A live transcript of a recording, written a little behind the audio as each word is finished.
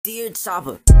Dear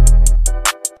Chopper.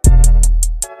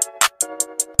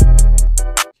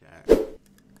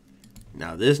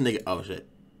 Now this nigga, oh shit.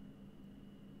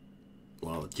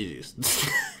 Well, Jesus.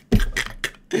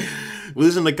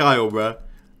 Listen to Kyle, bro.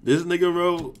 This nigga,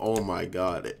 bro. Oh my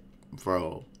god,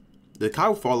 bro. Did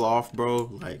Kyle fall off,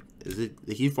 bro? Like, did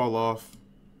he fall off?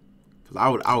 Cause I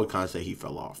would kind of say he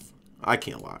fell off. I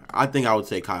can't lie. I think I would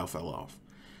say Kyle fell off.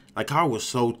 Like, Kyle was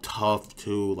so tough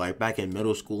too, like back in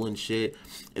middle school and shit.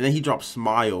 And then he dropped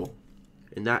SMYLE,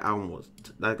 and that album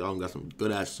got some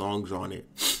good ass songs on it.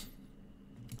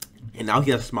 And now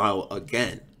he has SMYLE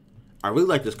again. I really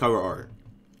like this cover art.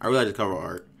 I like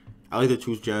the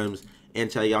Truth Gems. And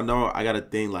tell y'all know I got a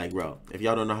thing, like, bro, if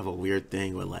y'all don't know, I have a weird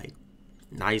thing with like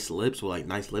nice lips, with like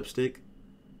nice lipstick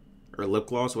or lip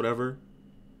gloss, whatever.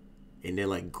 And then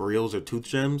like grills or tooth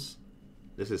gems.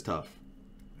 This is tough.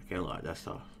 I can't lie, that's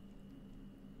tough.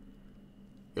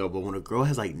 Yo, but when a girl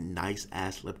has like nice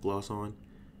ass lip gloss on,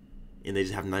 and they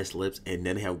just have nice lips, and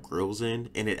then they have grills in,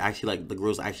 and it actually, like, the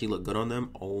grills actually look good on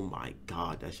them, oh my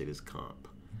god, that shit is comp.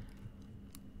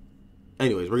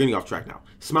 Anyways, we're getting off track now.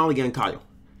 SMYLE again, Kyle.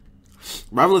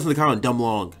 I haven't listened to Kyle in dumb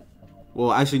long.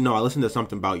 Well, actually, no, I listened to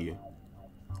Something About You.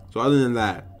 So other than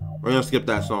that, we're gonna skip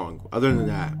that song. Other than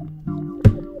that,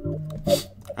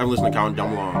 I haven't listened to Kyle in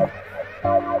dumb long.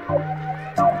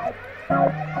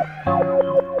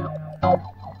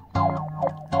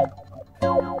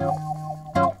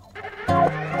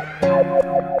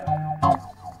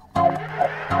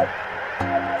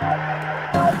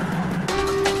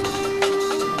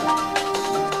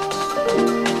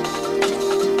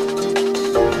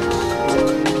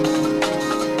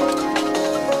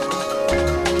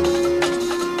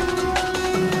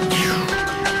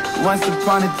 Once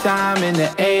upon a time in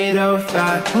the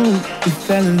 805, we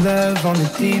fell in love on the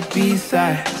deep east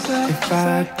side. If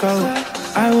I go,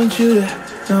 I want you to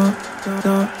know,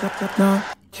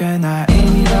 you're not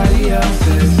anybody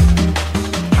else's.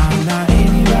 I'm not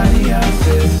anybody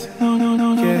else's. Yeah,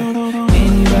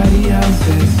 anybody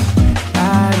else's.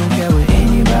 I don't care what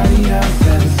anybody else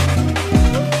says.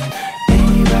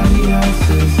 Anybody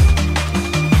else's.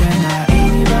 You're not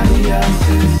anybody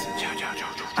else's.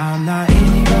 I'm not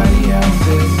anybody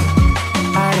else's.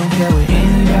 I don't care what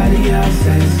anybody else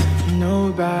says.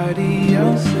 Nobody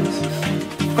else's.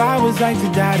 If I was like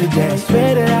to die today, I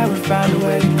swear that I would find a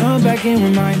way to come back and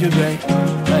remind you, babe.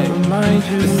 Remind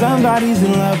you that somebody's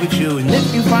in love with you, and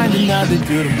if you find another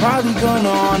dude, I'm probably gonna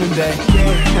on him, babe.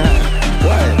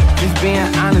 What? Just being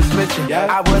honest with you,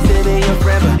 I wasn't in your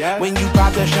forever. When you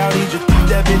popped that shawty, just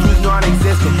that bitch was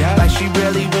non-existent. Like she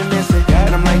really went missing.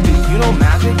 And I'm like, dude, you know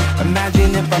magic?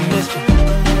 Imagine if I missed you.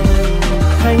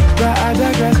 Hey, but I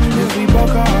digress. Cause we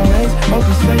both are always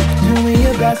open straight. Do me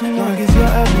your best, long as you're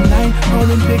up at night,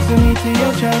 holding pics of me to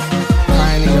your chest,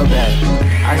 crying in your bed.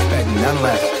 I expect none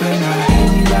less. You're not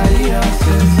anybody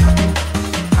else's.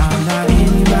 I'm not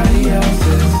anybody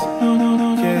else's.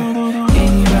 Yeah,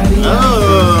 anybody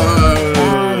else's.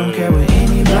 I don't care what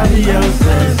anybody else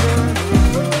says.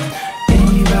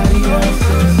 Anybody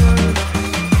else's.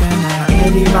 You're not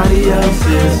anybody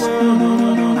else's.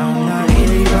 I'm not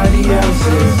anybody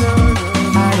else's.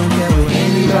 I don't care what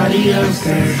anybody else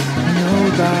says.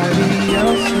 Nobody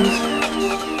else's.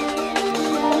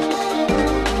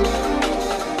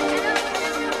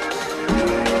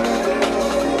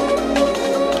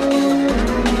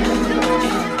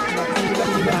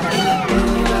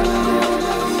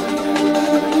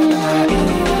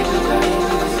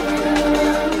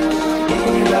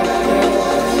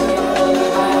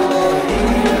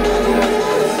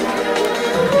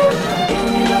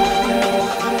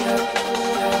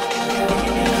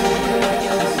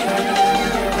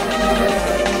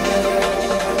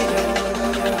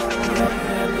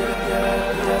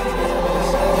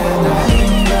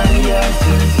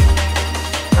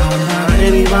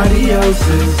 Anybody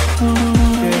else's,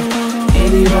 yeah,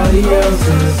 anybody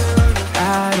else's. I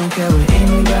don't care what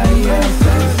anybody else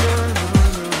says.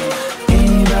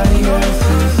 Anybody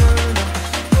else's.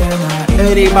 They're not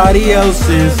anybody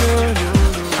else's.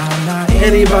 I'm not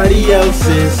anybody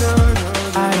else's.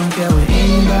 I don't care what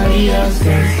anybody else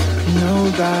says.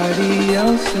 Nobody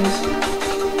else's.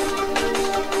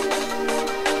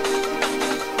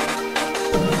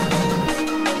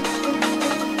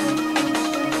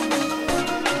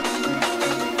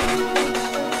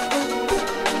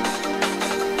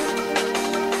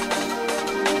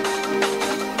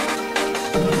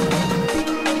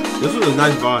 This was a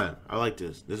nice vibe. I like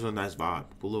this. This was a nice vibe.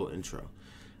 Cool little intro.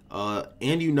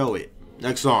 And You Know It.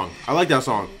 Next song. I like that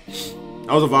song.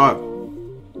 That was a vibe.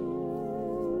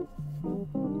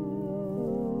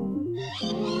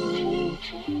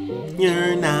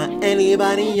 You're not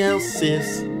anybody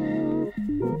else's.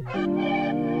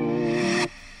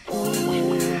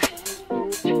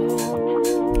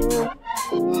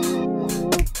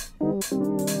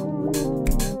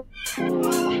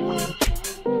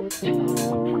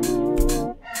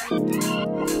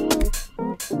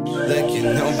 Look,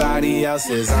 you're nobody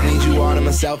else's. I need you all to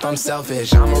myself, I'm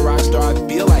selfish. I'm a rock star, I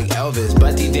feel like Elvis,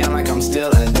 but deep down like I'm still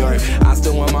a dork. I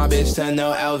still want my bitch to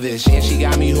know Elvis, and she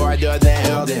got me harder than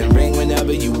Elden. Ring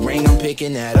whenever you ring, I'm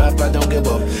picking that up. I don't give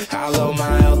up how low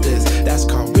my health is. That's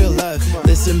called real love.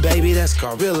 Listen, baby, that's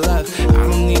called real love. I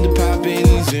don't need to pop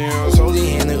any zeros. Hold your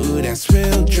hand, ooh, that's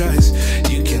real drugs.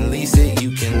 You can lease it,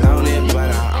 you can loan it,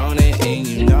 but I own it, and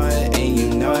you know it, and you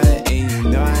know it, and you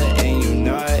know it, and you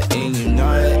know it, and you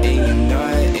know it, and you know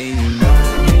it, and you know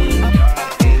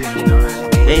it.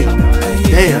 Damn,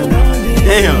 damn,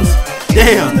 damn,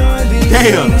 damn,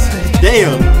 damn,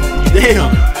 damn,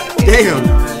 damn, damn,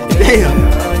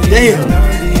 damn, damn.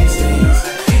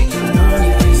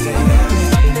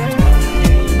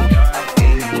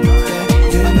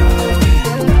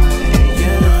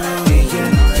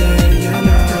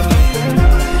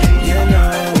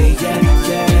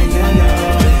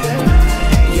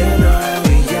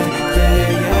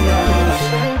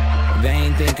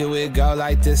 Go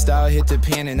like this though, hit the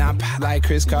pin and I'm like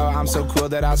Crisco. I'm so cool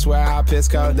that I swear I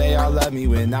Pisco. They all love me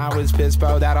when I was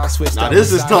Pispo. That all switched up. Now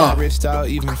this is tough. Rich though,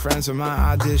 even friends of mine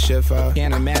I did shit for.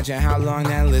 Can't imagine how long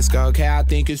that list go. Okay, I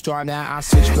think it's time that I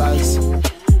switch plugs.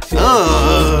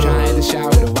 Trying to shower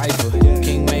with a rifle.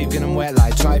 King wave, get them wet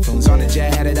like trifles. On the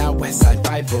jet, headed out west side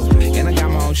Bible. And I got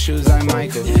my own shoes like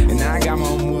Michael. And now I got my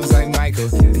own moves like Michael.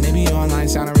 And they be online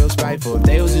sounding real spiteful. If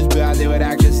they was just bad, they would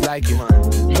act just like you.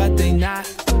 But they not.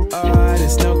 Oh,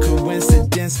 there's no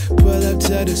coincidence. Pull up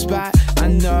to the spot. I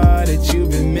know that you've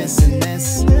been missing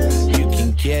this. You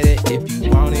can get it if you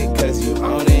want it, cause you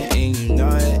own it. And you know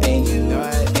it, and you know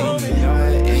it, and you know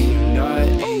it, and you know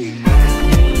it, and you know it.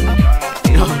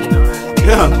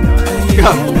 Yeah,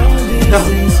 yeah,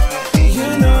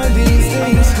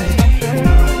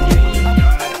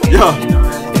 yeah,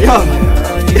 yeah,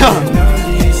 yeah.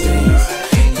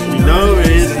 You know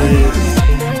it's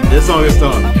this. This song is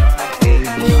tough.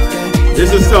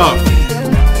 This is tough.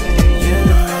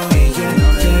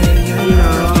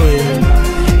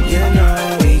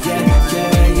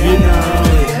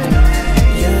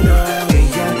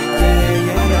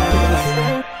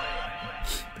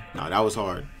 Nah, that was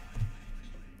hard.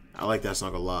 I like that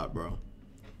song a lot, bro.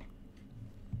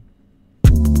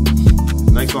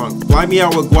 Next song, Fly Me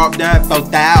Out with Guap Dad,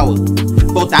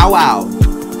 4,000. 4,000.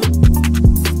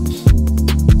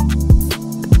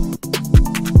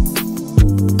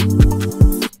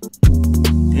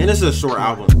 And this is a short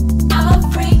album. I'm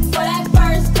a freak for that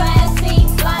first class seat.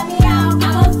 Fly me out.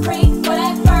 I'm a freak for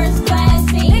that first class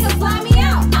seat. Nigga, fly me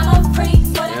out. I'm a freak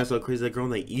for that. That's so crazy. That girl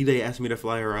named E-Day asked me to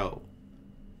fly her out.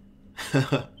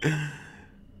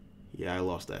 Yeah, I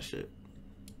lost that shit.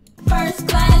 First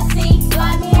class seat.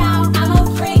 Fly me out. I'm a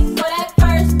freak for that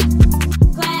first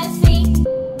class seat.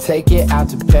 Take it out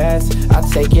to Paris, I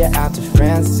take it out to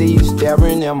France. See you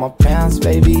staring at my pants,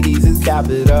 baby, these is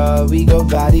capital. We go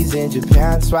bodies in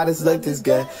Japan, that's why this look this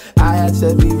good. I had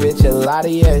to be rich a lot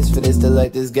of years for this to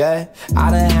look this good.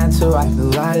 I done had to wipe a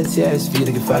lot of tears for you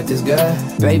to get fucked this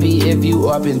good. Baby, if you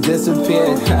up and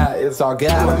disappeared, it's all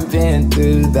good. I done been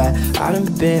through that, I done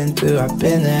been through, I've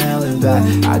been to hell and back.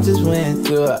 I just went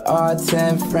through an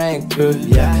all-10 Frank crew,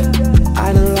 yeah.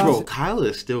 I done lost. Bro, Kyle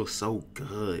is still so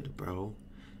good, bro.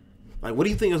 Like, what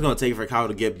do you think it's gonna take for Kyle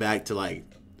to get back to like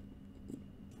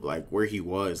where he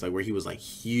was, like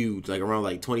huge, like around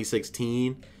like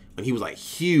 2016 when he was like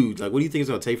huge? Like, what do you think it's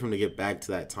gonna take for him to get back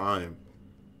to that time?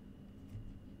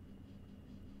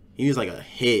 He needs like a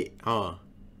hit, huh?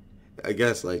 I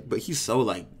guess, like, but he's so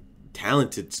like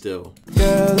talented still.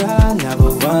 Girl, I never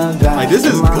run back. Like, this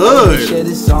is good. Share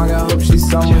this song, I hope she's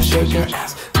someone shaking.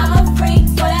 I'm a freak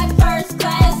for that first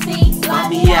class seat. Fly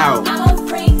me out. I'm a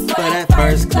freak for that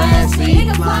first class seat.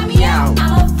 Nigga, fly me out.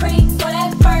 I'm a freak for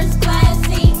that first class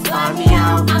seat. Fly me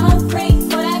out. I'm a freak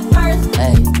for that first.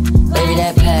 Hey, baby,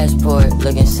 that passport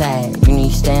looking sad. You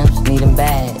need stamps, need them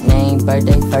bad. Name,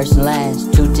 birthday, first and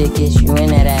last. 2 tickets, you in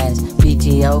that ass.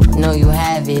 PTO, know you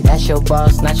have it. That's your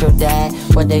boss, not your dad.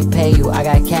 What they pay you, I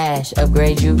got cash.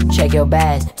 Upgrade you, check your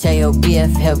badge. Tell your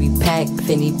BF, help you pack.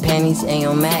 50 pennies and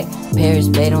your Mac. Paris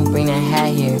Bay, don't bring that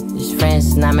hat here. It's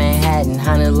France, not Manhattan.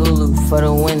 Honolulu for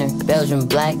the winter. Belgium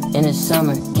black in the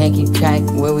summer. Can't keep track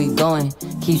where we going.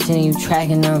 Keep sending you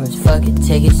tracking numbers. Fuck it,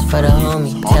 tickets for the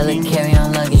homie. Tell her carry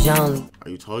on luggage only. Are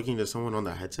you talking to someone on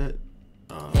the headset?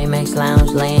 Amex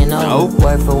Lounge laying over. No.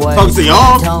 Word for word. Talk to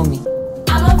y'all. Told me.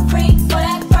 I'm a freak for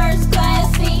that first class.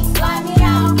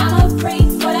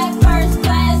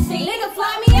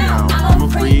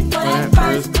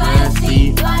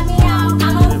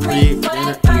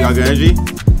 energy.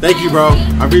 Thank you, bro.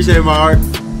 I appreciate it, my heart.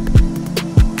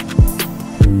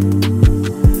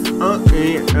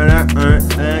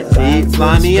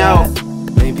 Fly me out.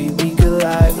 Maybe we could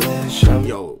like this.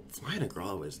 Yo, flying a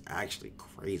girl is actually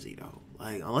crazy though.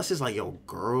 Like, unless it's like, yo,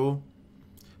 girl.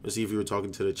 Let's see if you were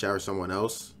talking to the chat or someone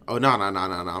else. Oh, no.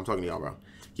 I'm talking to y'all, bro.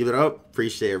 Keep it up.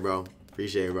 Appreciate it, bro.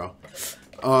 Appreciate it, bro.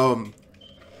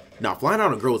 Now, flying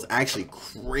out a girl is actually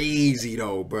crazy,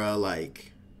 though, bro.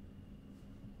 Like,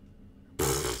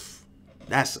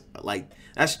 that's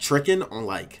tricking on,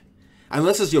 like,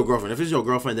 unless it's your girlfriend. If it's your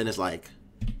girlfriend, then it's like,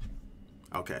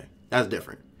 okay, that's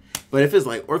different. But if it's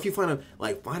like, or if you find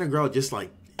a girl just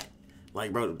like,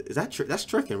 bro, is that that's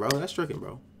tricking, bro? That's tricking,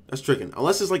 bro. That's tricking.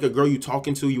 Unless it's like a girl you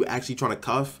talking to, you actually trying to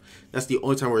cuff. That's the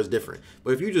only time where it's different.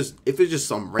 But if it's just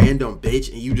some random bitch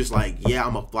and you just like, yeah,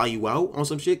 I'm gonna fly you out on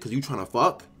some shit because you trying to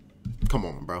fuck. Come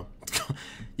on, bro.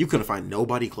 You couldn't find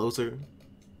nobody closer.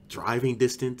 Driving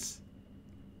distance.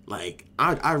 Like,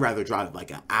 I'd rather drive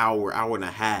like an hour, hour and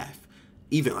a half,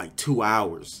 even like 2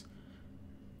 hours.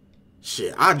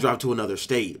 Shit, I'd drive to another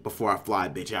state before I fly a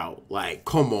bitch out. Like,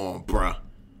 come on, bruh.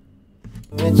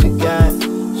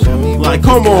 Like,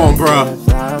 come on, bruh.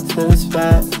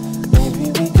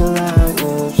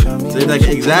 Say that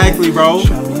exactly, bro.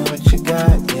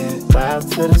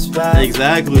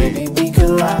 Exactly.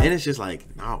 And it's just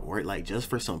like, not worth, like, just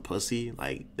for some pussy,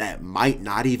 like, that might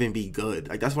not even be good.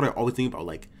 Like, that's what I always think about.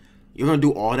 Like, you're gonna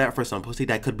do all that for some pussy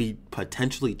that could be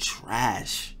potentially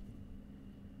trash.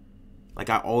 Like,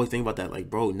 I always think about that. Like,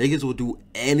 bro, niggas will do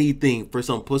anything for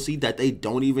some pussy that they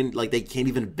don't even, like, they can't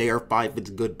even verify if it's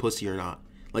good pussy or not.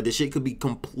 Like, the shit could be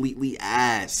completely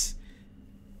ass.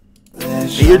 And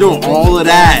you're doing all of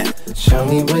that. Show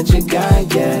me what you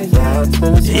got, yeah.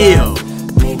 Damn.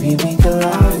 Maybe we can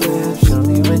live. Show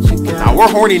me what you got. Now, we're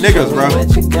horny niggas, bro.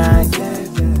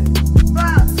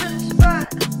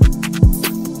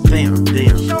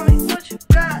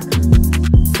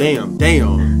 Damn.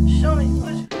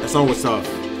 That song was tough.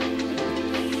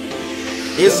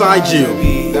 Inside you.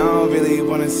 I don't really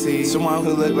wanna see someone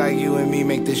who look like you and me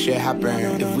make this shit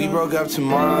happen. If we broke up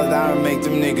tomorrow, that would make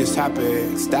them niggas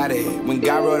happy. Static. When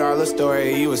God wrote our little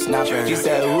story, he was snapping. He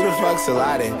said, who the fuck's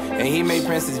Aladdin? And he made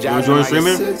Princess Jasmine. You enjoy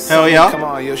streaming? Hell yeah. Come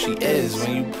on, yo, she is.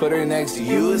 When you put her next to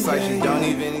you, it's like she don't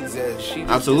even exist. She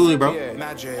absolutely, bro.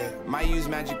 Magic. Might use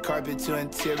magic carpet to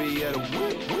interior the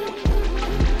whoop.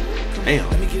 Damn.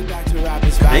 Let me get back to rapping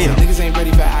fast. Niggas ain't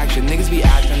ready for action. Niggas be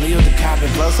acting. Leo the copping.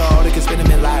 Flow so hard they can spit them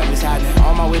in live. What's happening?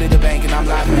 On my way to the bank and I'm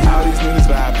laughing. How these niggas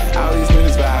vibing? How these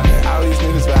niggas vibing? How these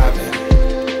niggas vibing?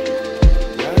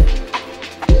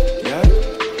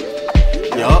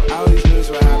 Yeah. Yup. How these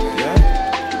niggas vibing?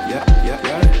 Yeah.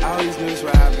 How these niggas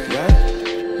vibing?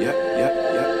 Yeah.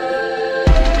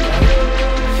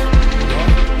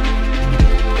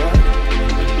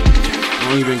 How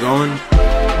long you been going?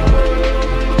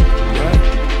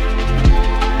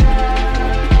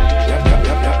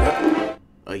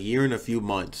 A year and a few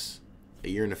months. A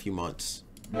year and a few months.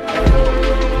 I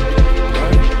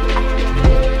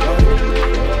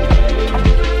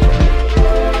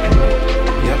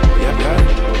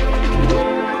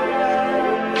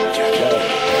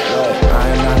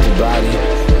am not the body.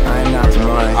 I am not the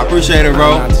mind. I appreciate it,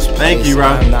 bro. Thank you, bro.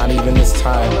 I'm not even this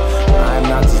time. I am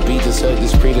not this beat, this hook,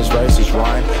 this pre, this verse, this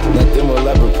rhyme. Nothing will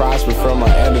ever prosper from my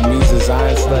enemies'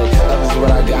 designs. Like, love is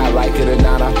what I got, like it or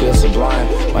not, I feel sublime.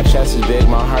 My chest is big,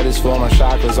 my heart is full, my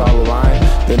chakras all aligned.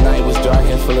 The night was dark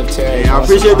and full of terror. Yeah, I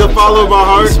appreciate the follow, my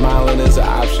heart. Smiling is an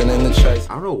option in the choice.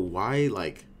 I don't know why,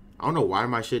 like, I don't know why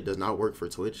my shit does not work for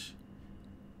Twitch.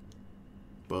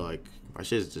 But, like, my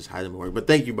shit just hasn't worked. But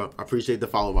thank you, bro. I appreciate the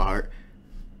follow, my heart.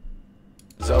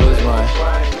 So is mine.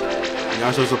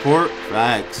 Y'all show support?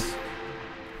 Facts.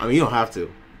 I mean, you don't have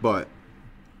to, but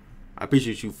I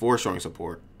appreciate you for showing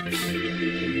support. This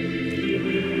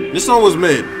song was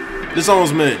mid. This song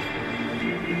was mid.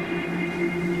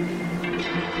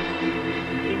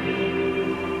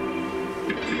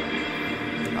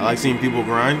 I like seeing people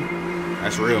grind.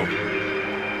 That's real.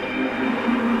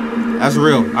 That's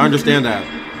real. I understand that.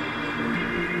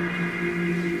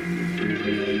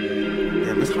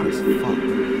 Damn, it's hot as fuck.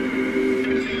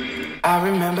 I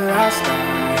remember last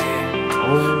night.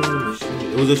 Oh,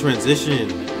 shit. It was a transition.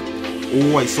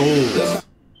 Oh, I sold.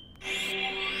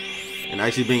 And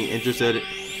actually being interested.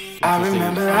 I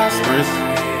remember last night.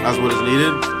 That's what is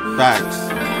needed. Facts.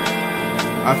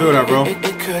 I feel that, bro.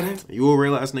 It couldn't You a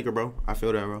real ass nigga, bro. I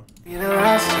feel that, bro. be the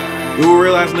last time. You a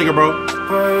real ass nigga, bro.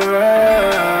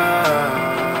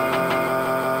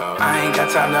 I ain't got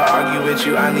time to argue with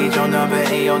you. I need your number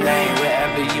and your name.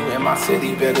 Wherever you in my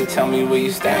city, better tell me where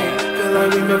you staying. Feel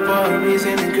like we met for a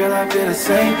reason, and girl, I feel the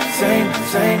same.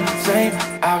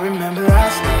 I remember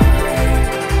last night.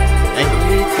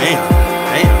 Damn.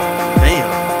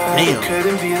 It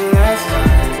couldn't be the last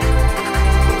time.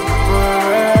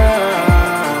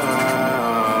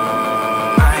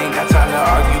 I ain't got time to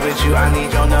argue with you. I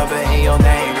need your number and your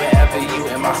name. Wherever you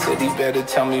in my city, better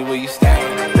tell me where you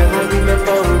staying. Feel like we met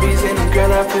for a reason, and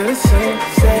girl, I feel the same.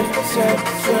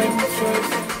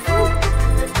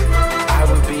 I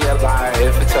would be a liar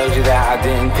if I told you that I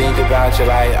didn't think about you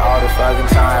like all the fucking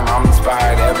time. I'm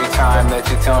inspired every time that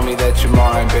you tell me that you're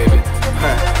mine, baby.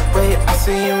 Wait, I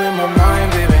see you in my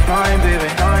mind, baby.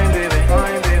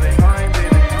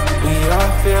 We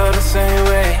all feel the same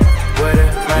way.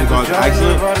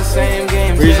 Excellent. All the same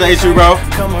games. Appreciate you, bro.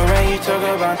 Come around, you talk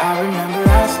about. I remember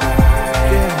last night.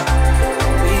 Yeah.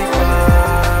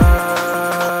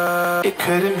 It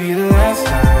couldn't be the last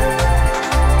time.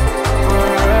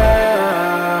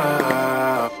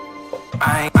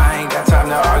 I ain't got time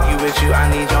to argue with you. I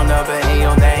need your number and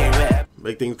your name.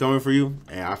 Big things coming for you,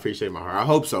 and I appreciate my heart. I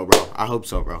hope so, bro. I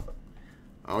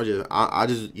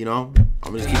just, you know,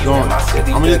 I'm gonna just keep going. I'm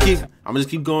gonna just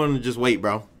keep going and just wait,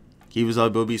 bro. Keep us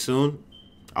up, it'll be soon.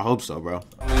 I hope so, bro.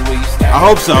 I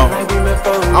hope so.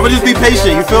 I'm gonna just be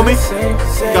patient. You feel me?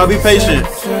 Gotta be patient.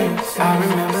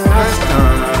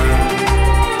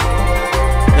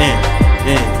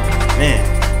 Man.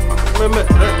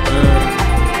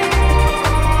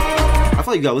 I feel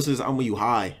like you gotta listen to this album when you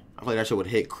high. I feel like that shit would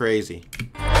hit crazy.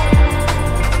 I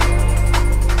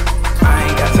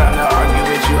ain't got time to argue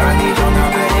with you. I need your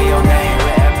number and your name.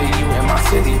 Wherever you in my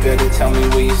city, better tell me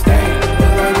where you staying.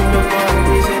 Feel like we met for a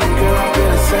reason, and girl, I feel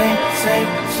the same.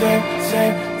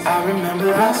 I remember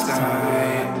last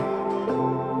night.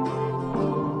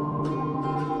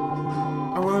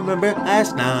 I remember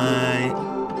last night.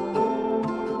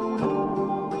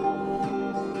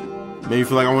 Made me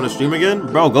feel like I want to stream again,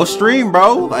 bro. Go stream,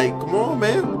 bro. Like, come on,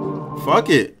 man. Fuck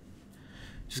it.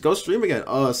 Just go stream again.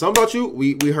 Something about you.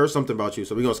 We heard something about you,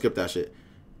 so we gonna skip that shit.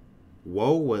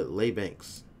 Whoa, what Lay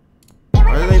Banks?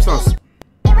 Why does name sound so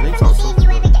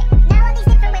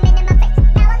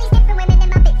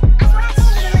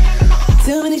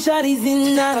too many shawties in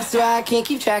and out, I swear I can't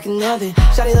keep track of nothing.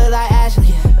 Shawty look like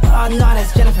Ashley. Oh no,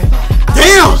 that's Jennifer.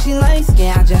 Damn! She likes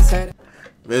skin, I just heard.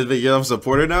 Miss Big Young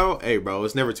supporter now? Hey, bro,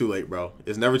 it's never too late, bro.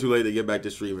 It's never too late to get back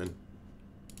to streaming.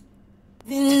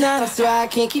 I swear I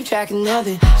can't keep track of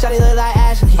nothing. Shawty look like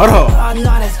Ashley. Hold on. Oh no,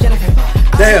 that's Jennifer.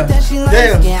 Damn.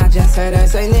 Damn. I just heard her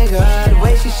say nigga. The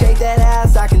way she shake that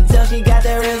ass, I can tell she got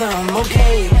that rhythm.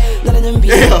 Okay, none of them be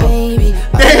a baby.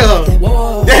 Damn.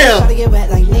 Damn. Shawty get wet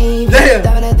like Navy. Damn.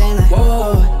 Diving that thing like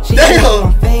whoa. She Damn.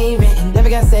 my favorite and never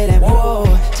gotta say that whoa.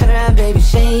 Turn around, baby,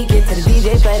 shake it. To the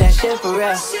DJ play that shit for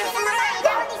real.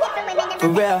 For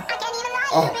real.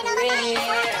 Oh.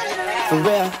 For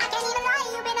real.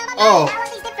 Oh.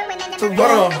 For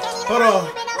real. Hold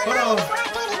on.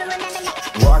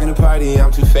 Walking the party,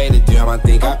 I'm too faded. Damn, I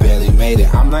think I barely made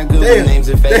it. I'm not good with names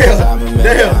and faces. I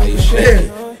remember how you shake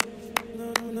it.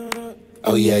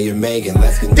 Oh yeah, you're Megan.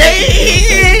 Let's continue.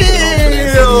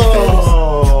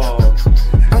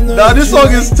 Nah, this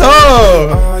song is tough.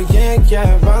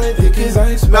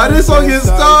 Nah, this song is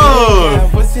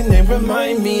tough. What's your name?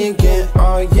 Remind me again.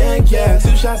 Oh yeah.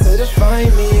 2 shots to define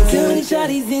me again. Too many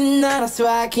shawties in and out, I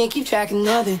swear I can't keep track of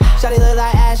nothing. Shawty look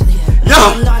like Ashley. Yeah.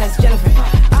 Oh no, that's Jennifer.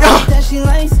 Yeah. That she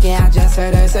likes skin, I just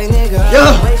heard her say nigga.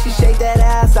 Yeah. The way she shake that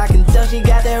ass, I can tell she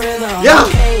got that rhythm. Yeah.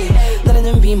 Okay, none of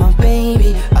them be my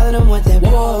baby. All of them want that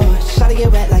whoa. Shawty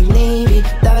get wet like Navy.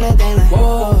 Diving that thing like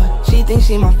whoa. She thinks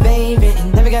she my favorite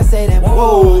and never gotta say that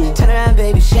whoa. Turn around,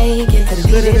 baby, shake it. To the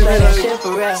DJ play that shit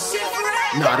for real.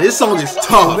 Nah, this song is For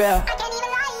tough. real.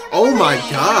 Oh my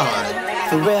god.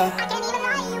 For real.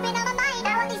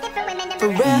 For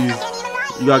real.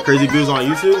 You got crazy views on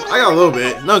YouTube? I got a little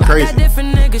bit. Nothing crazy. Got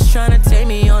different niggas trying to take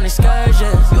me on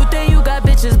excursions. You think you got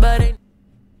bitches, but it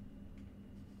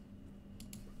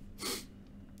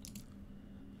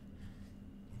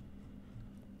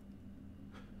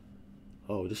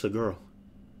Oh, this a girl.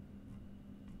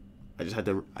 I just had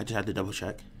to double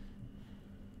check.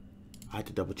 I had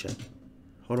to double check.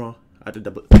 Hold on.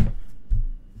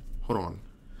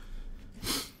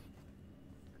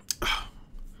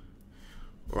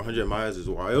 100 miles is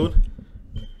wild.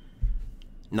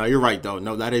 No, you're right though.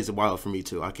 No, that is wild for me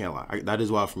too. I can't lie. That is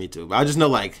wild for me too. But I just know,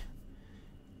 like,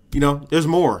 you know, there's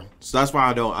more. So that's why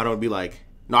I don't be like.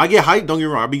 No, I get hyped. Don't get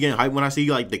me wrong. I be getting hyped when I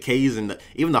see like the K's and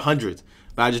even the hundreds.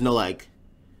 But I just know, like,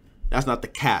 that's not the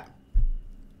cap.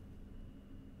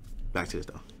 Back to this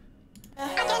though.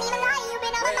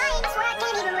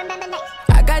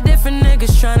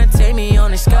 niggas tryna take me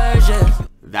on excursions.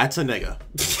 That's a nigga.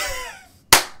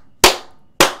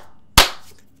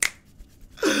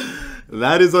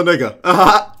 That is a nigga.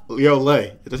 Yo, Lay,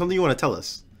 is there something you want to tell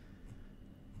us?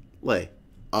 Lay,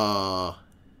 go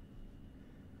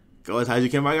as high as you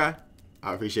can, my guy.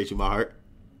 I appreciate you, my heart.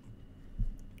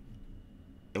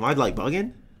 Am I like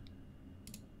bugging?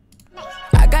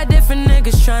 I got different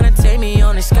niggas tryna take me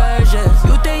on excursions.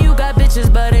 You think you got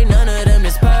bitches, but ain't none of them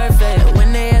is perfect.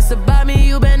 When they ask about me,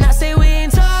 you better not say we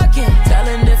ain't talking.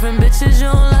 Telling different bitches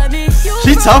you don't like me.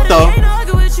 She tough though.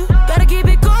 Gotta keep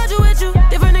it cordial with you.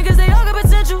 Different niggas, they all got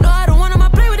potential. No, I don't want them to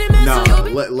play with it, man. No,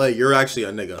 Lay, you're actually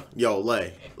a nigga. Yo,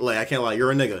 Lay, I can't lie,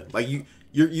 you're a nigga. Like you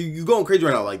going crazy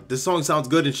right now. Like this song sounds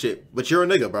good and shit, but you're a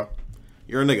nigga, bro.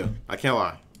 You're a nigga. I can't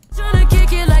lie. Tryna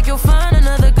kick it like you'll find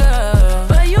another girl,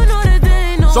 but you know that they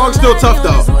ain't no Song's still tough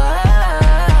though.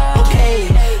 Okay,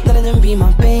 none of them be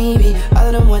my baby. All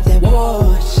of them want that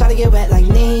war. Shawty get wet like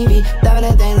Navy. Diving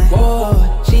that thing like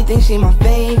war. She thinks she my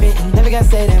favorite and never gotta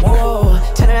say that war.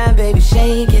 Turn around, baby,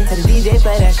 shake it. Tell the DJ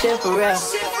play that shit for real.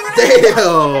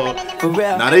 Damn. For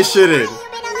real. Nah, they shitted.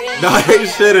 Nah, they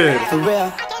shitted. For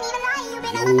real.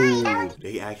 Yo,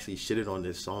 they actually shitted on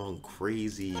this song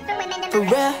crazy. For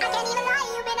real.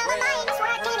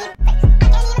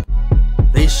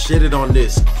 They shitted on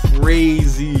this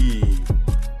crazy.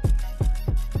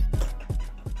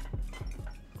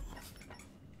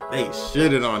 They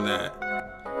shitted on that.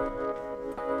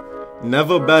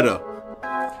 Never better.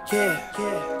 Yeah.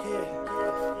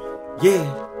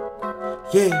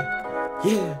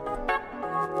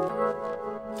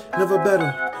 Never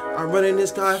better. I'm running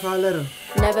this guy if I let her.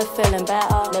 Never feeling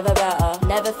better, never better,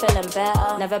 never feeling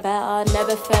better, never better,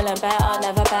 never feeling better,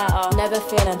 never better, never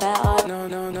feeling better. No.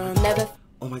 Never.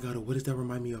 Oh my god, what does that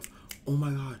remind me of? Oh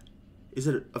my god. Is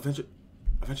it an Adventure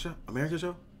show? American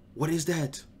show? What is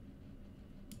that?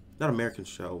 Not American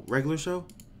show. Regular show?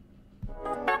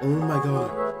 Oh my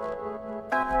god.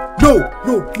 No.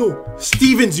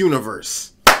 Steven's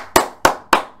Universe.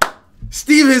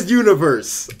 Steven's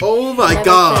Universe. Oh my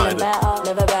god.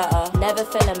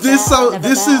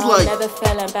 This is like,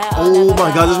 oh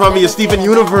my god, this reminds me of Steven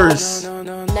Universe.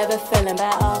 Never feeling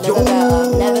better. Yo.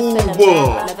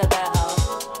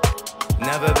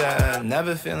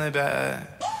 Never feeling bad.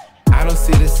 I don't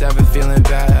see this ever feeling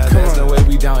bad. There's no way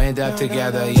we don't end up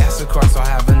together. Yes, of course I'll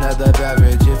have another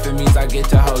beverage if it means I get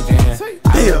to hold your hand.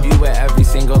 I love you with every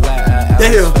single letter.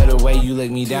 Damn. For the way you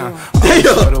lick me down. Damn.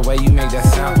 For the way you make that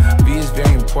sound. B is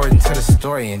very important to the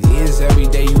story, and E is every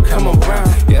day you come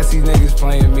around. Yes, these niggas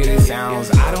playing me these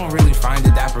sounds. I don't really find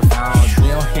it that profound. We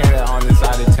don't hear it on this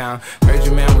side of town. Heard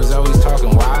your man was always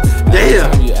talking wild.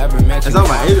 Damn. You ever mentioned That's not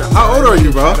my age. How old are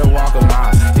you, bro?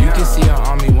 You can see her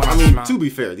on me when I mean, to be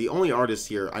fair, the only artist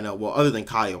here I know, well, other than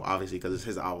Kyle, obviously, because it's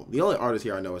his album, the only artist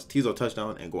here I know is Tizo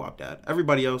Touchdown and Guap Dad.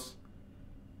 Everybody else,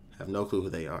 have no clue who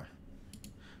they are.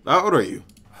 How old are you?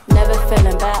 Never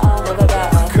feeling better, never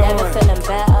better, never feeling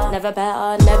better, never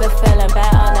better, never feeling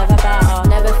better, never better,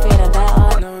 never feeling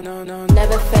better,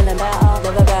 never feeling better,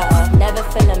 never better, never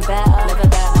feeling better, never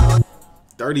better.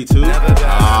 32?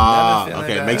 Ah,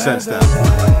 okay, makes sense then.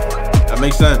 That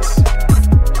makes sense.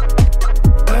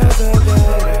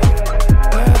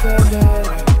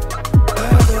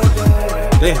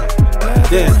 Damn.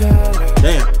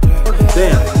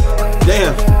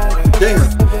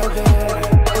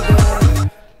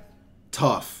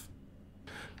 Tough.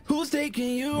 Who's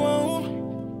taking you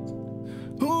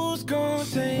home? Who's gonna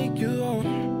take you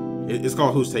home? It's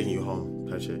called Who's Taking You Home.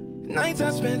 That shit. Nights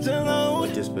I spent alone.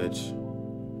 With this bitch.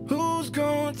 Who's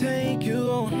gonna take you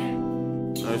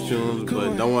home? Nice tunes,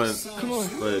 but no one.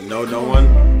 But no one.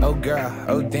 Oh girl,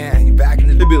 oh damn, you back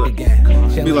in the be like,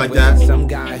 again. Be like that. Some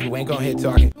guy who ain't gonna hit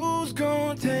talking. Who's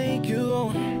gonna take you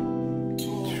home?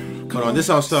 Hold on, this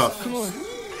sounds tough.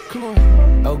 Come on.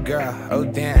 Oh girl, oh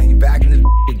damn, you back in the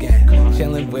again.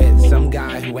 Chilling with some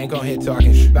guy who ain't gonna hit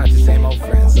talking about the same old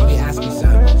friends. Let me ask you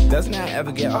something. Doesn't that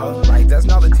ever get old? Like, doesn't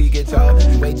all the tea get told?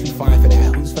 You way too fine for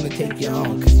that. Who's gonna take you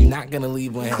home? Cause you're not gonna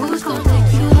leave when. Who's gonna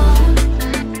take you home?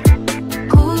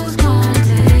 Who's gonna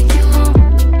take you home?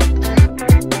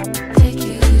 Take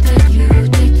you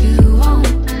home.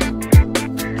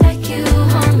 Take you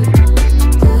home.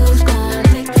 Who's gonna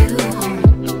take you home?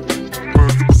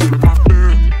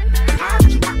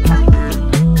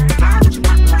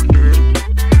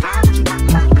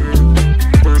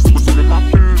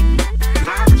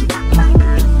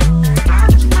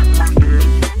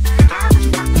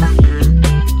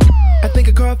 I think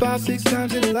I called about 6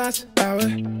 times in the last hour.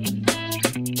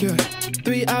 Yeah,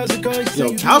 3 hours ago.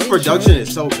 Yo, Cal's production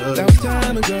is so good. That was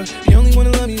time ago. You only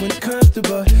wanna love me when it's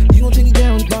comfortable. You gon' take me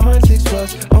down with my heart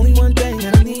 6+. Only one thing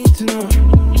that I need to know.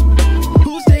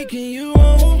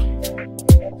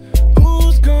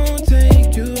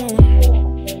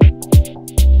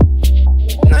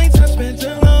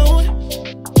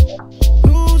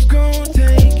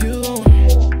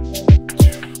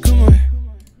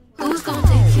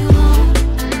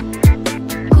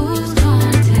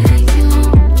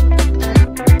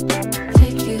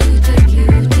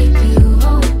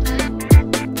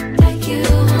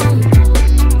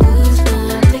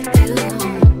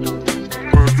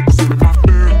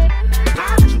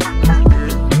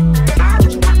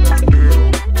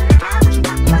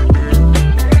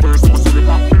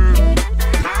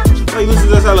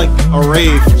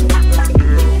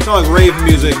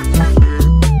 music.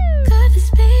 Could this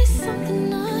be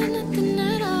something or nothing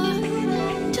at all?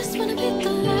 Just wanna be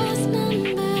the last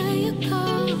number you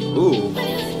call. Ooh. When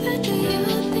you look back, do you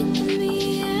think of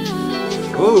me at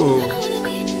all? Ooh. I wanna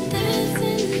be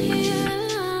dancing here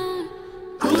alone.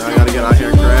 Y'all gotta get out here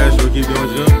and crash. We'll keep doing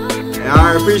it. Hey,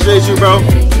 I appreciate you, bro.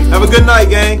 Have a good night,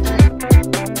 gang.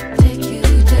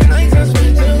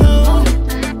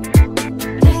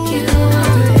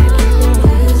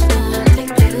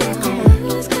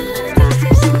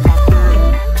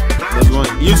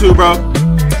 You too, bro.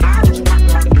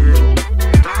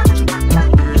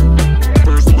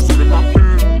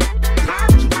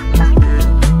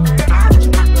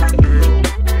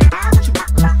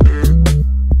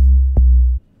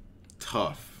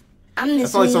 Tough.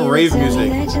 That's like some rave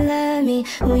music.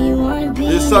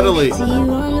 Just suddenly. We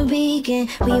would make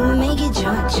it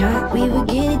jump, we would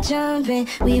get it jumping.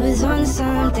 We was on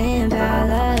something about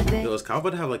love. Yo, is Kyle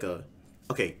about to have like a...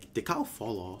 Okay, did Kyle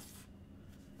fall off?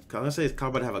 I'm gonna say Kyle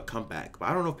about to have a comeback, but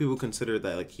I don't know if people consider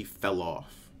that like he fell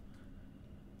off.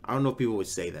 I don't know if people would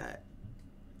say that.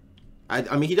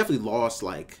 I mean, he definitely lost,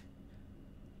 like,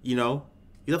 you know,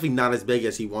 he's definitely not as big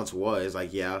as he once was.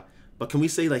 Like, yeah, but can we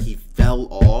say like he fell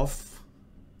off?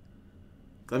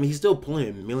 I mean, he's still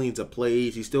pulling millions of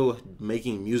plays. He's still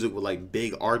making music with like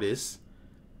big artists.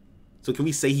 So can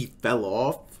we say he fell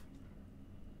off?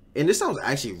 And this sounds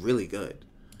actually really good.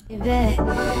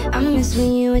 I miss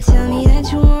when you would tell me that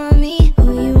you want me,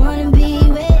 who you wanna be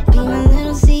with, be my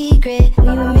little secret. We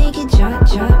would make it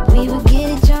jump, we would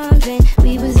get it jumping.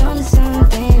 We was on to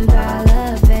something about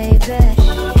love, baby.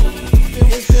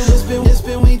 It's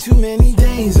been way too many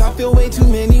days. I feel way too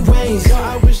many ways. So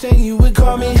I wish that you would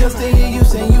call me just to hear you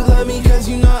say you love me, cause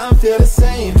you know I feel the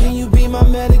same. Can you be my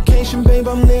medication, babe?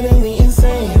 I'm literally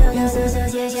insane.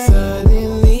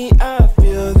 Suddenly I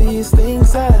feel these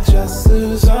things, I just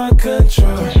lose all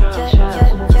control.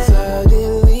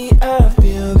 Suddenly I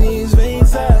feel these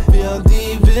veins, I feel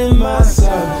deep in my soul.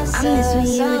 I miss when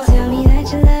you would tell me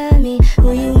that you love me,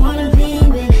 who you wanna be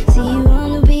with, see you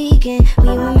on the weekend.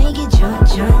 We would make it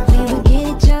jump, we would get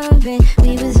it jumping.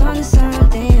 We was on to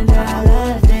something about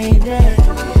love, baby.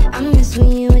 I miss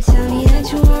when you would tell me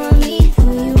that you want me,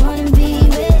 who you wanna be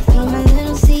with, be my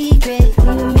little secret. We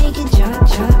would make it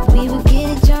jump, we would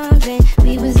get it jumping.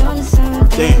 We was on to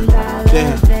something about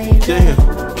love, baby.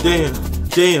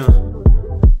 Damn.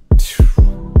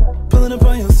 Pulling up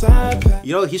on your side.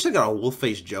 You know, he should have got a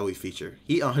Wolf-Face Joey feature.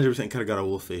 He 100% could have got a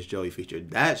Wolf-Face Joey feature.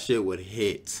 That shit would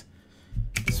hit.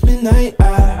 It's midnight,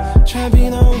 I try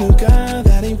being on new guy,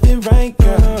 that ain't been right,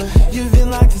 girl. You've been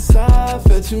like a star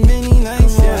for too many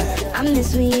nights, yeah. I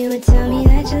miss when you would tell me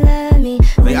that you love me.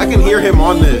 Like, I can hear him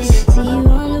on this. See you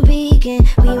on the weekend,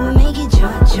 we would make it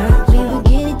jump, we would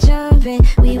get it jumping.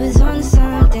 We was on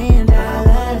something about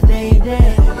love, baby.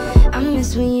 I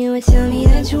miss when you would tell me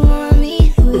that you want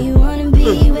me, who you wanna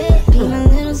be with, be my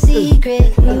little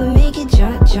secret. We would make it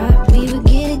jump, we would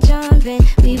get it jumping.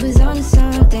 We was on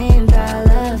something about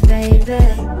love, baby.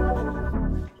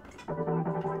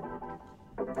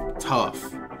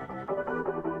 Tough.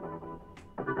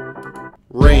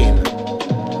 Rain.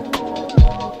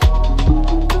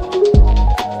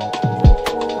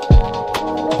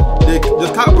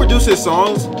 Does Kyle produce his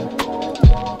songs?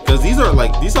 Cause these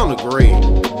sound great.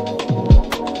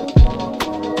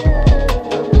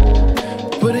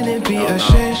 Wouldn't it be a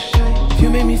shame if you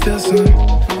made me feel something,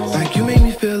 like you made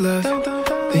me feel love,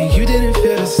 then you didn't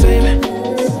feel the same?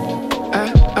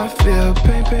 I feel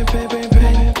pain.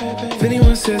 If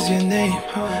anyone says your name,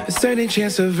 a certain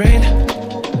chance of rain.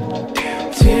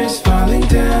 Tears falling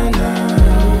down now.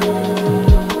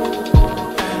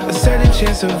 A certain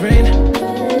chance of rain.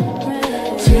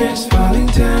 Tears falling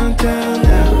down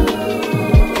now.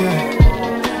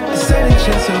 Yeah. A certain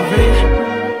chance of rain.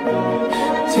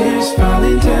 Tears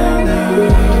falling down now.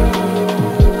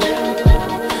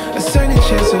 A certain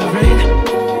chance of rain.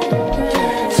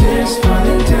 Tears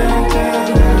falling down now.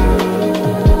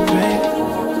 Rain.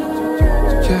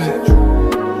 Yeah.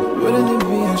 Wouldn't it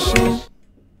be a shame?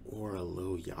 Or a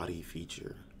Lil Yachty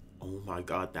feature. Oh my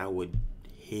god, that would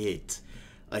hit.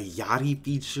 A Yachty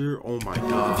feature? Oh my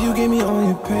god. If you gave me all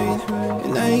your pain,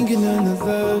 and I ain't get none of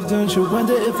love, don't you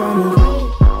wonder if I'm a...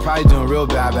 Probably doing real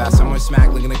bad. Somewhere smack,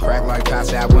 looking to crack like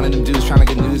past that. One of them dudes trying to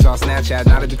get news on Snapchat.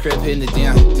 Not at the crib hitting the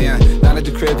damn. Not at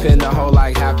the crib hitting the whole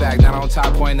like half back. Not on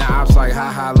top pointing the ops like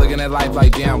haha. Looking at life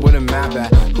like damn, where the map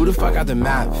at? Who the fuck got the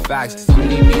map? Facts. You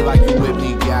need me like you whip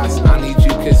me gas. I need you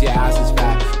cause your ass is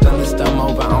fat. Done this thumb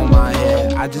over on my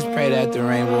head. I just pray that the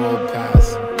rain will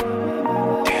pass.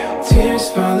 Tears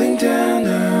falling down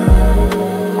now.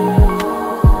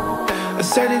 A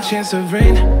certain chance of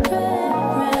rain.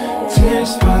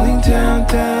 Tears falling down,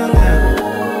 down, down.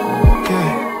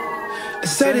 Yeah. A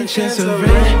sudden chance of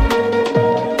rain.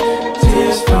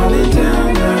 Tears falling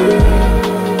down, down.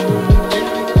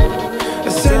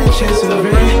 A sudden chance of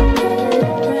rain.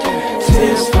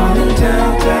 Tears falling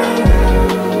down, down,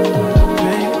 down.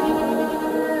 Rain.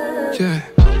 Yeah.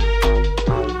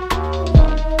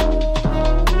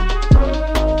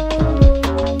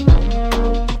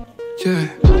 Yeah.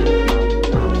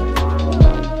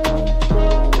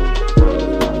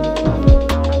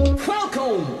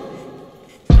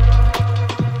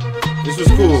 This was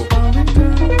cool.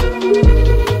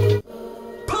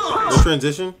 No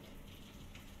transition?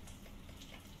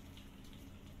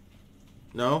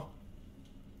 No?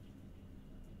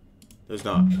 There's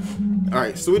not.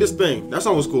 Alright, Sweetest Thing. That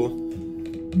song was cool.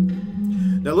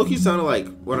 That low-key sounded like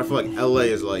what I feel like LA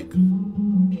is like. I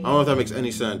don't know if that makes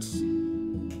any sense.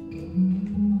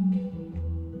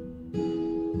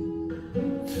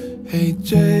 Hey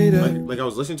Jada. Like I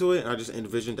was listening to it and I just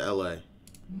envisioned LA.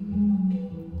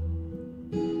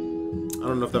 I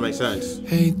don't know if that makes sense.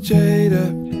 Hey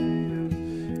Jada,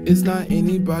 it's not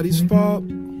anybody's fault.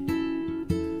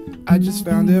 I just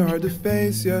found it hard to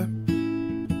face ya.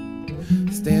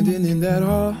 Standing in that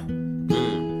hall.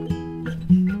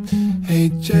 Hey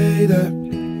Jada,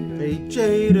 Hey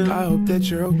Jada, I hope that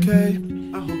you're okay.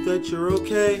 I hope that you're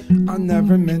okay. I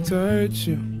never meant to hurt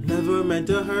you. Never meant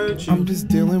to hurt you. I'm just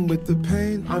dealing with the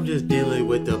pain. I'm just dealing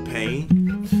with the pain.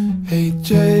 Hey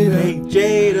Jada, Hey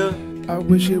Jada, I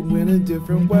wish it went a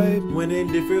different way. went a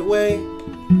different way.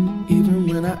 Even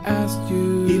when I asked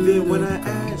you, Even when I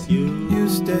asked you, you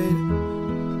stayed.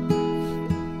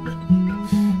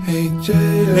 Hey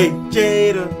Jada, Hey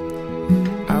Jada,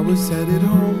 I was headed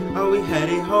home, are we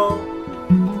headed home?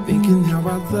 thinking how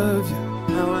I love you.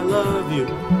 How I love you.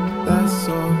 That's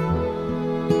all.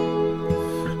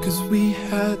 Cause we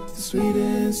had the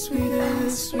sweetest,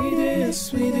 sweetest, sweetest,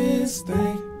 sweetest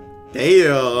thing.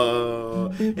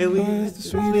 Damn. And we had the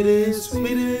sweetest,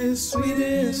 sweetest,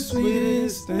 sweetest,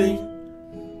 sweetest thing.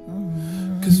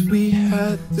 Cause we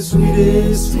had the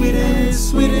Sweetest, sweetest,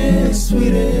 sweetest,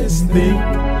 sweetest thing.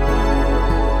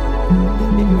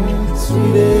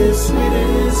 Sweetest,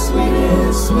 sweetest,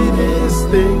 sweetest, sweetest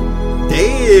thing.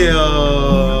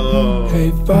 Damn.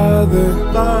 Hey Father,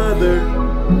 Father,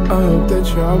 I hope that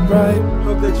you're alright.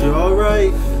 hope that you're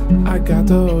alright. I got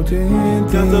to hold your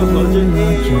hand. Got to hold your in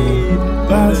my dream hand.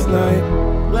 last night.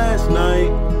 Last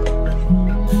night.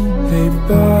 Hey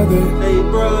Father, Hey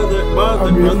brother, I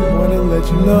mother, really brother. wanna let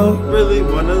you know Really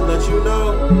wanna let you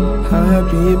know. how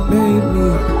happy it made me.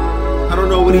 I don't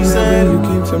know what he Whenever said. you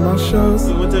came to my shows.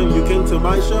 So one time you came to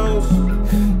my shows.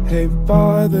 Hey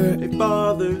Father, Hey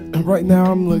father, right now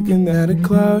I'm looking at a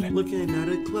cloud. looking at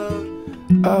a cloud.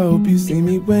 I hope you see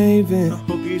me waving. I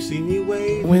hope you see me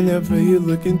wave. Whenever you're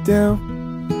looking down.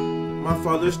 My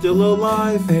father's still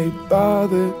alive. Hey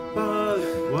Father,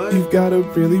 Father, what? you've got a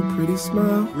really pretty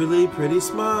smile. Really pretty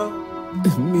smile.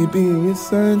 Me being your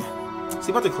son Is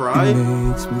he about to cry?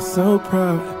 makes me so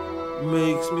proud.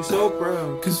 Makes me so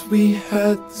proud. Cause we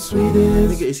had the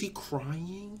sweetest. Nigga, is he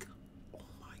crying? Oh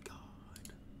my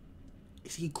god.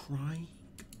 Is he crying?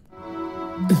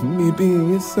 Me being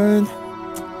your son,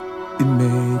 it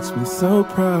makes me so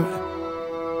proud.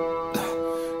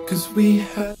 Cause we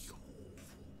had.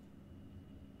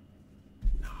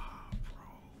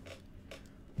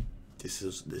 This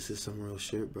is some real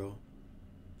shit, bro.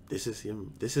 This is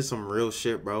him. This is some real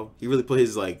shit, bro. He really put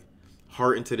his like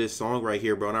heart into this song right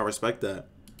here, bro, and I respect that.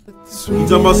 You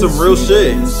talking about some real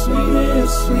shit.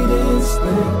 Sweetest, sweetest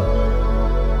thing.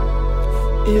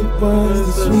 It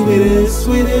was the sweetest,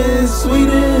 sweetest,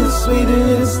 sweetest,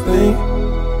 sweetest thing.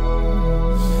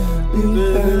 We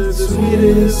had the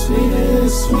sweetest,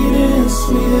 sweetest, sweetest,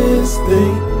 sweetest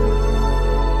thing.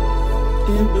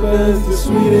 It was the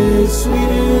sweetest,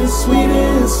 sweetest,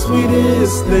 sweetest,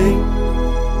 sweetest thing.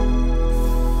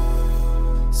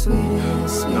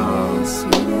 Sweetest, sweetest,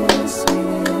 sweetest,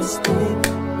 sweetest thing.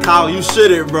 Kyle, you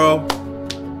shit it, bro.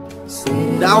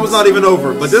 The album's not even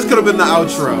over, but this could have been the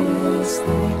outro.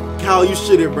 Kyle, you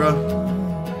shit it, bro.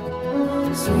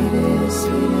 Sweetest,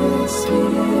 sweetest,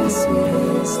 sweetest,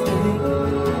 sweetest thing.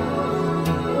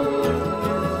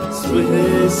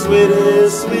 Sweetest,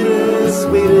 sweetest, sweetest,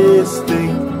 sweetest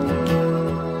thing.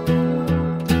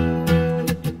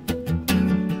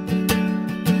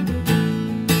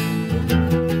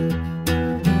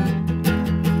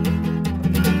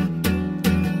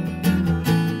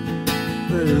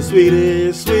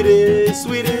 Sweetest, sweetest,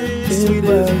 sweetest, It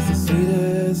was sweetest, the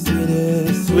sweetest,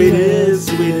 sweetest, sweetest,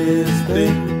 sweetest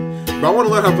thing. Bro, I want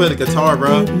to learn how to play the guitar,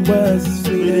 bro. It was the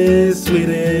sweetest, Sweetest,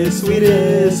 sweetest,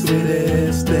 sweetest,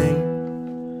 sweetest thing.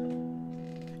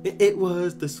 It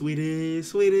was the sweetest,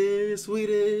 sweetest,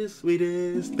 sweetest,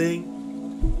 sweetest thing.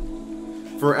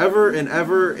 Forever and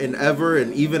ever and ever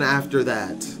and even after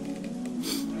that.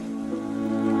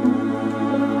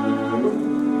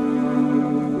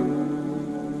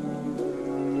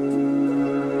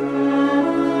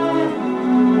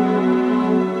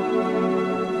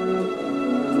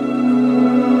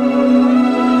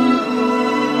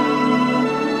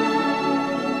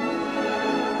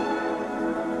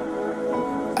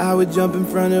 I would jump in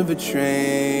front of a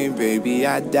train, baby,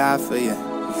 I'd die for you.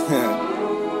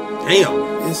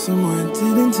 Damn. If someone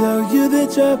didn't tell you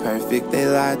that you're perfect, they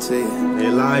lied to you. They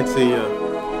lied to you.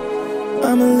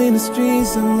 I'ma leave the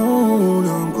streets alone,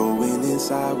 I'm going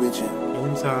inside with you.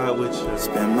 Inside with you.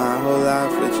 Spend my whole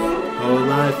life with you. Whole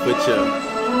life with you.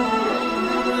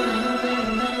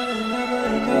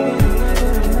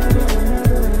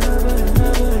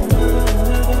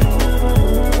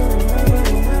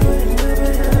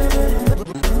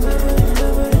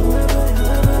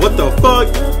 What the fuck?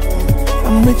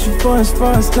 I'm with you for as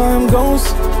far as time goes.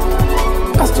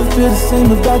 I still feel the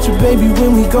same about you, baby,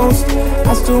 when we ghost.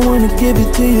 I still wanna give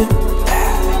it to you.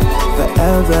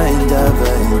 Forever and ever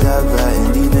and ever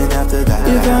and even after that.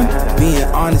 If I'm being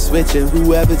honest with you,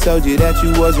 whoever told you that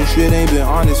you wasn't shit ain't been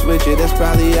honest with you. That's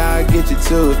probably how I get you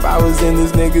too. If I was in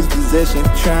this nigga's position,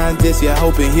 trying this, you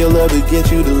hoping he'll ever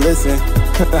get you to listen.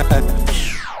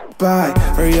 Bye.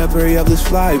 Hurry up, let's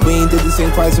fly. We ain't did this in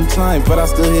quite some time, but I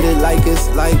still hit it like it's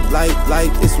like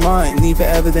it's mine. You need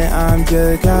forever, then I'm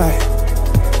your guy.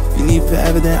 You need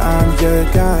forever, then I'm your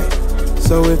guy.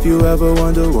 So if you ever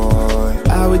wonder why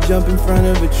I would jump in front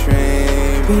of a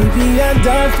train, baby, I'd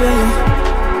die for you.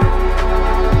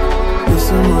 If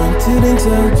someone didn't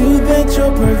tell you that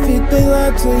you're perfect, they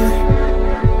lied to you.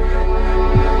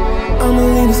 I'ma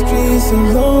leave the streets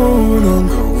alone, I'm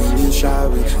going inside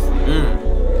with you.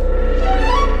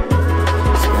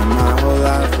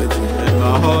 Life with you.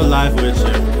 My whole life with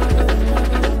you.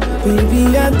 Baby,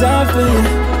 I die for you.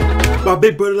 My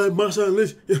big brother like my son,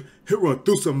 listen, he'll run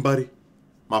through somebody.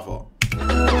 My fault. Spend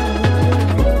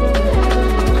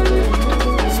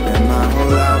my whole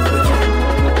life with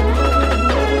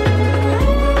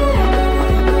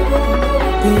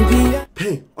you. Baby,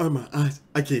 pain on my eyes,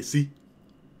 I can't see.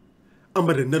 I'm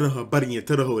about to nut on her body and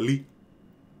tell the whole elite.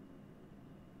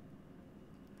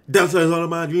 Downstairs all of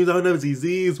my dreams, I'll never see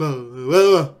Z's.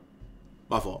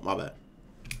 My fault, my bad.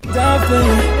 Die for you.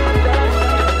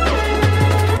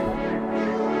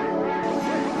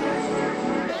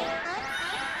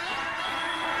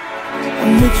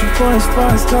 I'm with you for as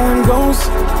far as time goes.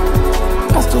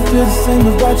 I still feel the same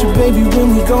about you, baby, when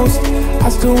we ghost. I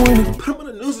still wanna put him on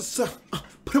the news, son.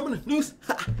 Put him on the news.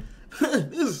 Put him on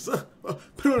the news, son.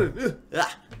 Put him on the news.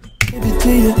 Give it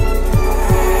to you.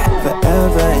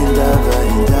 Forever and ever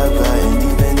and ever and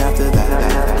even after that.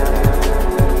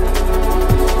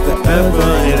 Forever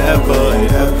and ever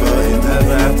and ever and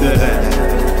ever after that.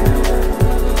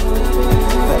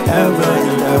 Forever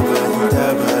and ever and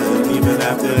ever and even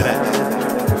after that.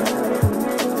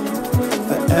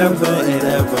 Forever and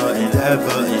ever and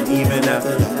ever and even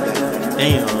after that.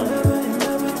 Damn.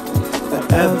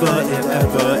 Forever and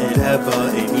ever and ever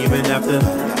and even after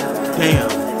that. Damn.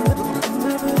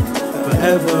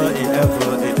 Forever and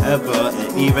ever and ever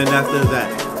and even after that.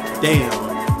 Damn.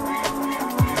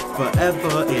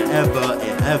 Forever and ever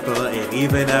and ever and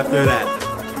even after that.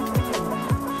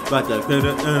 About to put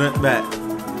it back.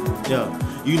 Yo,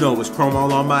 you know it's chrome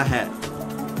all on my hat.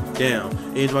 Damn,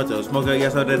 it's about to smoke a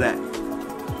yes out of that.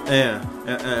 Damn,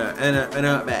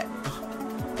 and back.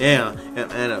 Damn, and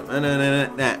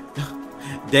that.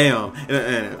 Damn,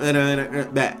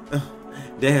 and back.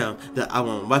 Damn, I'm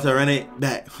about to run it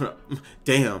back.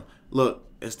 Damn, look,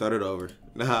 it started over.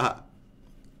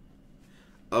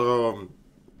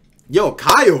 Yo,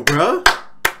 Kyle, bro,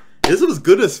 this was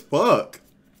good as fuck.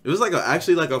 It was like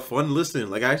actually like a fun listen.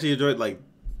 Like I actually enjoyed. Like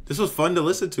this was fun to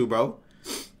listen to, bro.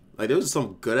 Like there was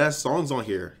some good ass songs on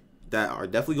here that are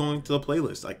definitely going to the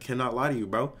playlist. I cannot lie to you,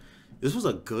 bro. This was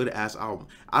a good ass album.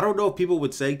 I don't know if people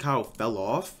would say Kyle fell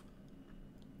off.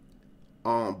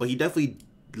 But he definitely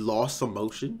lost some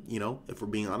motion, you know, if we're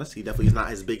being honest. He definitely is not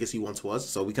as big as he once was.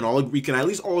 So we can at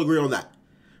least all agree on that.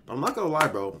 But I'm not gonna lie,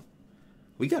 bro.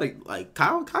 We gotta, like,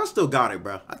 Kyle still got it,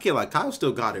 bro. I can't lie, Kyle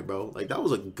still got it, bro. Like, that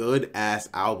was a good ass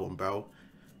album, bro.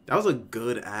 That was a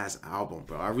good ass album,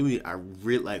 bro. I really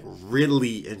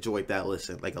enjoyed that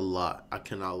listen, like, a lot. I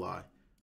cannot lie.